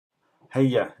Hey,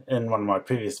 yeah, in one of my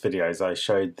previous videos I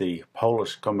showed the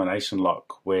Polish combination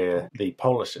lock where the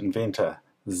Polish inventor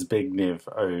Zbigniew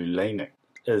Olejnik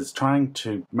is trying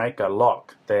to make a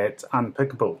lock that's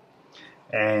unpickable.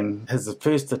 And his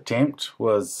first attempt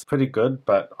was pretty good,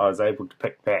 but I was able to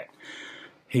pick that.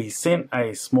 He sent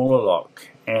a smaller lock,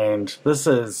 and this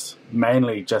is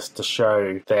mainly just to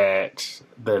show that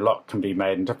the lock can be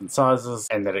made in different sizes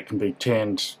and that it can be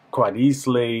turned quite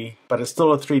easily, but it's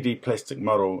still a 3D plastic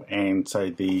model, and so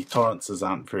the tolerances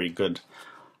aren't very good.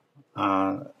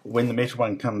 When the metal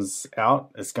one comes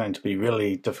out, it's going to be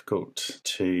really difficult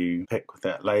to pick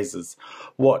without lasers.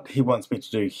 What he wants me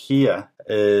to do here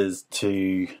is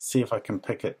to see if I can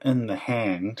pick it in the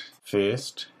hand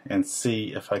first and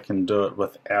see if I can do it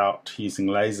without using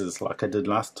lasers like I did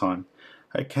last time.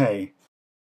 Okay,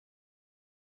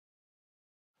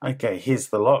 here's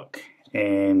the lock,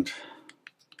 and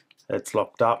it's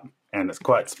locked up and it's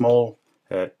quite small.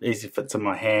 It easily fits in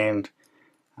my hand.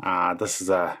 This is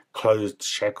a closed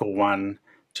shackle one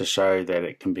to show that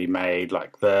it can be made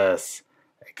like this.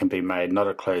 It can be made not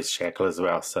a closed shackle as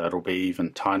well, so it'll be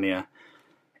even tinier.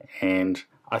 And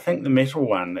I think the metal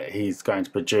one that he's going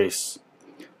to produce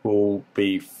will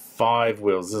be 5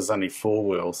 wheels. There's only 4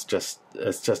 wheels.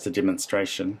 It's just a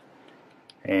demonstration.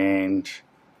 And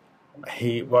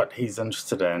what he's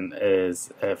interested in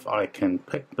is if I can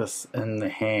pick this in the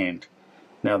hand.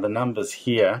 Now the numbers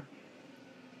here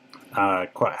are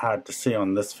quite hard to see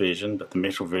on this version, but the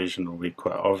metal version will be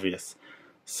quite obvious.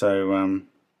 So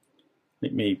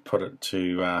let me put it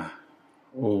to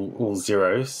all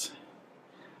zeros.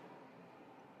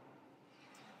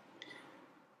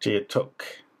 Gee, it took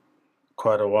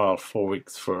quite a while, 4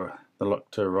 weeks, for the lock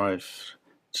to arrive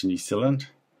to New Zealand.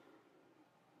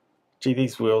 Gee,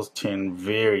 these wheels turn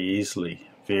very easily,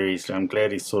 very easily. I'm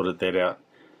glad he sorted that out.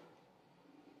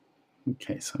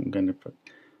 Okay, so I'm going to put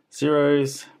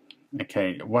zeros.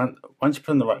 Okay, once you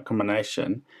put in the right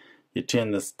combination, you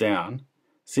turn this down.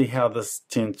 See how this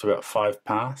turns to about 5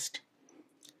 past?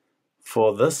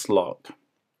 For this lock,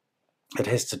 it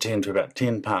has to turn to about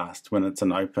 10 past when it's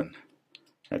an open.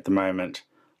 At the moment,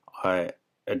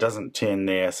 it doesn't turn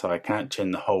there, so I can't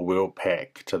turn the whole wheel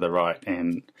pack to the right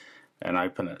and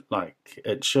open it like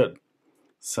it should.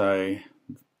 So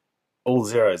all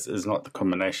zeros is not the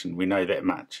combination, we know that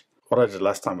much. What I did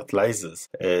last time with lasers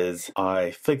is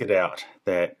I figured out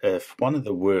that if one of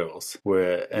the wheels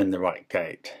were in the right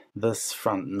gate, this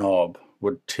front knob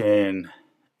would turn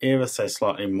ever so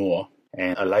slightly more,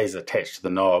 and a laser attached to the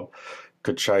knob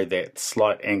could show that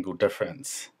slight angle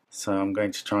difference. So I'm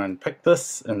going to try and pick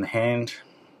this in the hand,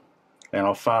 and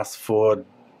I'll fast forward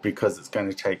because it's going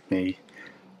to take me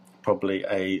probably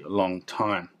a long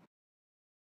time.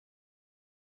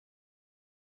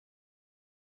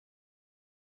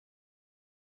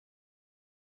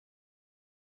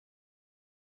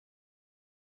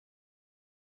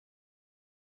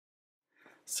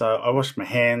 So I washed my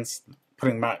hands.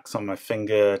 Putting marks on my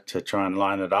finger to try and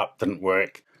line it up didn't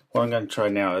work. What I'm going to try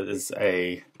now is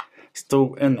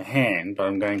still in the hand, but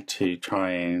I'm going to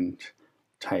try and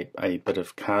tape a bit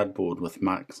of cardboard with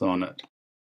marks on it.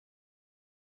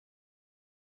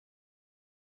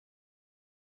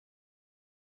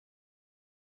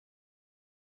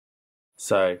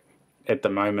 So at the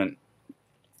moment,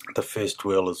 the first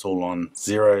wheel is all on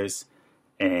zeros,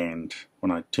 and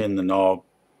when I turn the knob,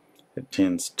 it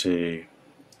turns to,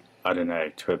 I don't know,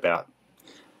 to about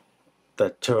the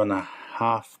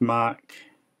 2.5 mark.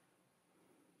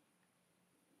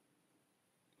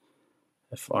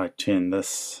 If I turn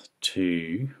this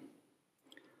to,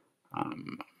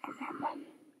 I'm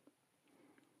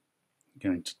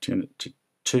going to turn it to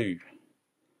 2,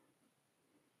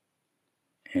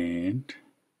 and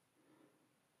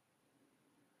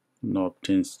the knob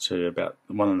turns to about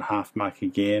the 1.5 mark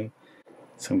again.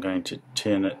 So I'm going to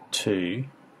turn it to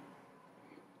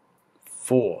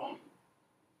 4.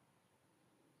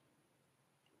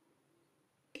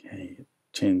 Okay, it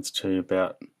turns to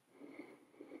about,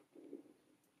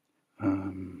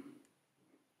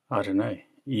 I don't know,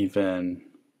 even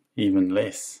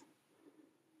less.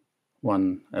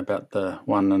 About the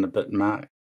 1 and a bit mark.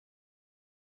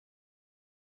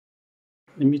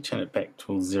 Let me turn it back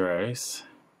to all zeros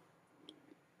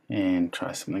and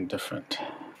try something different.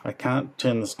 I can't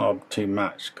turn this knob too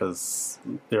much because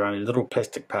there are only little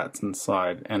plastic parts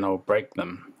inside and I'll break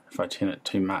them if I turn it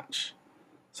too much.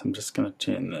 So I'm just going to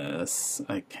turn this,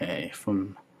 okay,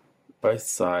 from both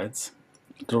sides,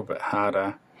 a little bit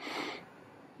harder.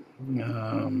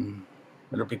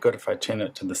 It'll be good if I turn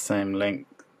it to the same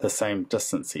length, the same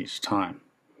distance each time.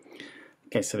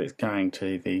 Okay, so that's going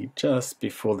to the just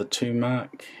before the 2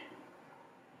 mark.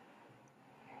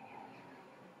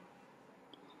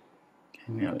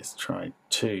 Now let's try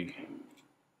 2.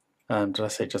 Did I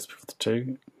say just before the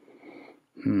 2?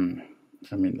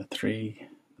 I mean the 3,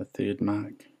 the third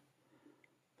mark.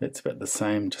 That's about the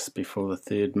same, just before the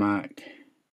third mark.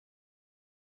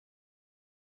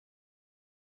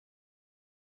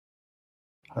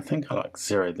 I think I like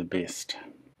 0 the best.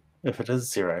 If it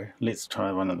is 0, let's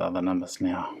try one of the other numbers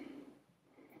now.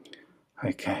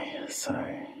 Okay,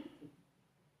 so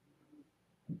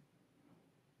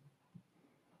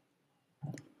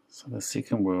the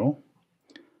second wheel,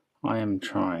 I am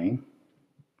trying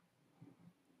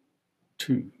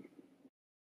 2.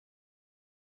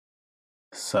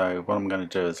 So what I'm going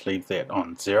to do is leave that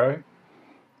on 0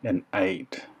 and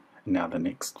 8. Now the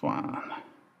next one.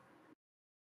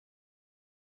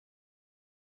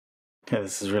 Okay,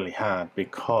 this is really hard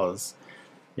because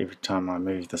every time I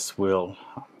move this wheel,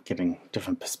 I'm getting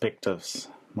different perspectives.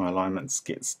 My alignments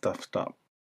get stuffed up.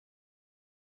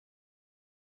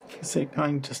 Is it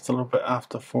going just a little bit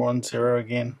after 4 and 0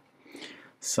 again?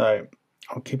 So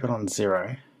I'll keep it on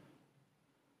 0.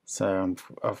 So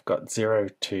I've got 0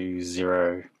 to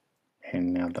 0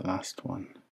 and now the last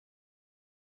one.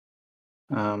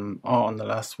 On the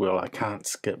last wheel I can't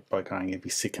skip by going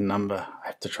every second number. I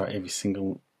have to try every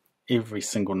single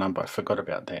number. I forgot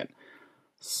about that.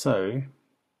 So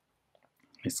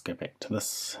let's go back to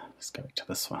this. Let's go back to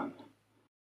this one.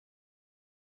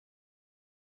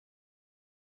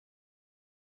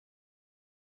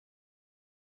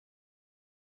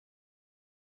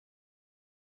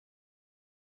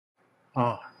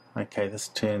 Oh, okay, this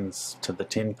turns to the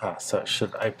 10 past, so it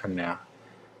should open now.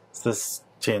 So this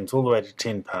turns all the way to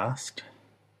 10 past,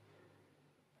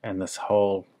 and this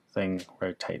whole thing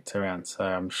rotates around. So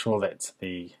I'm sure that's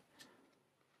the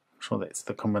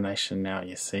combination now.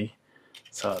 You see.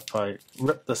 So if I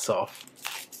rip this off,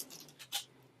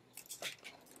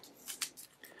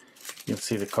 you'll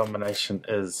see the combination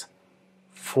is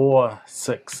 4,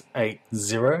 6, 8,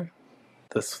 0.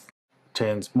 This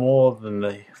turns more than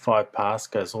the 5 pass,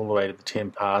 goes all the way to the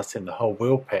 10 pass, and the whole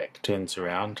wheel pack turns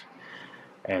around,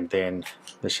 and then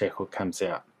the shackle comes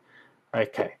out.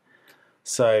 Okay,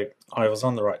 so I was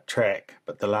on the right track,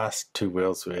 but the last 2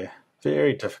 wheels were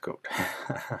very difficult.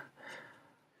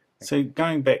 So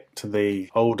going back to the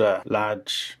older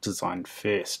large design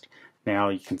first, now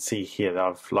you can see here that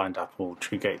I've lined up all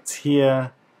true gates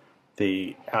here.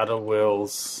 The outer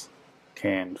wheels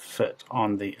can fit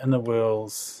on the inner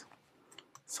wheels,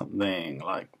 something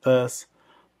like this,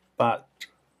 but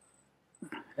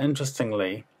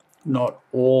interestingly not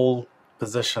all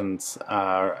positions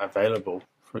are available.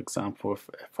 For example,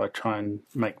 if I try and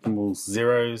make them all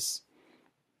 0s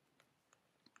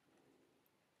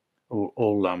or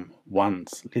all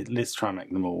 1s, let's try and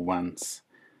make them all 1s.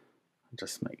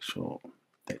 Just make sure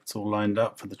that's all lined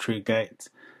up for the true gates.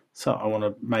 So I want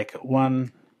to make it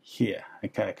 1 here.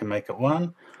 Okay, I can make it 1,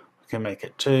 I can make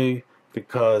it 2,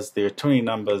 because there are 20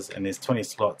 numbers and there's 20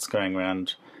 slots going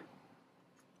around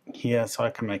here, so I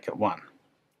can make it 1.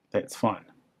 That's fine.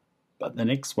 But the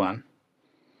next one,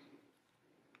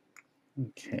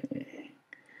 okay,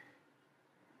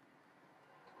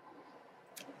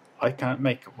 I can't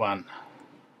make it 1.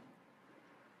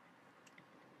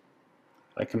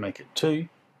 I can make it 2.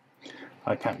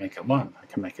 I can't make it 1. I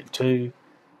can make it 2.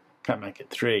 Can't make it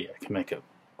 3. I can make it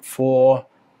 4.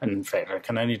 And in fact, I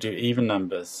can only do even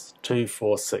numbers, 2,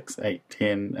 4, 6, 8,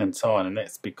 10, and so on. And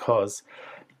that's because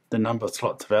the number of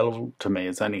slots available to me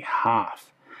is only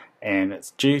half. And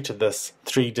it's due to this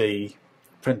 3D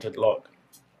printed lock.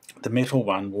 The metal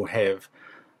one will have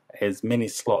as many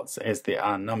slots as there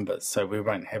are numbers, so we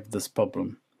won't have this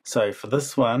problem. So for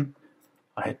this one,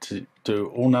 I had to do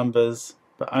all numbers,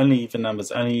 but only even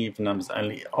numbers, only even numbers,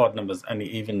 only odd numbers, only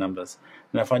even numbers.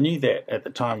 And if I knew that at the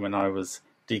time when I was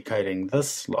decoding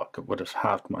this lock, it would have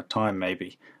halved my time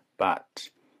maybe, but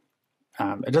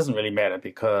it doesn't really matter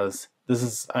because this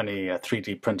is only a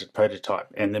 3D printed prototype,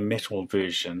 and the metal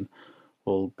version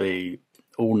will be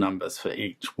all numbers for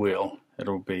each wheel.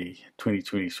 It'll be 20,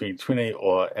 20, 20, 20,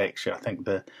 or actually I think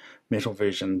the metal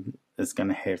version is going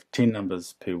to have 10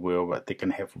 numbers per wheel, but they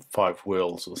can have 5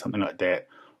 wheels or something like that,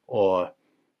 or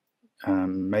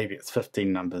maybe it's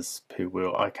 15 numbers per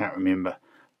wheel, I can't remember,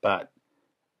 but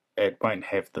it won't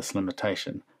have this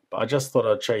limitation. But I just thought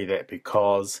I'd show you that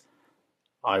because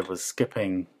I was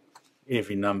skipping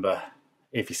every number,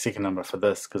 every second number for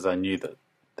this, because I knew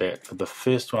that for the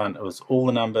first one it was all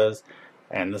the numbers,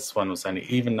 and this one was only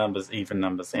even numbers,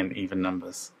 and even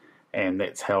numbers. And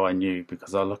that's how I knew,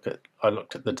 because I looked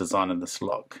at the design of this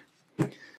lock.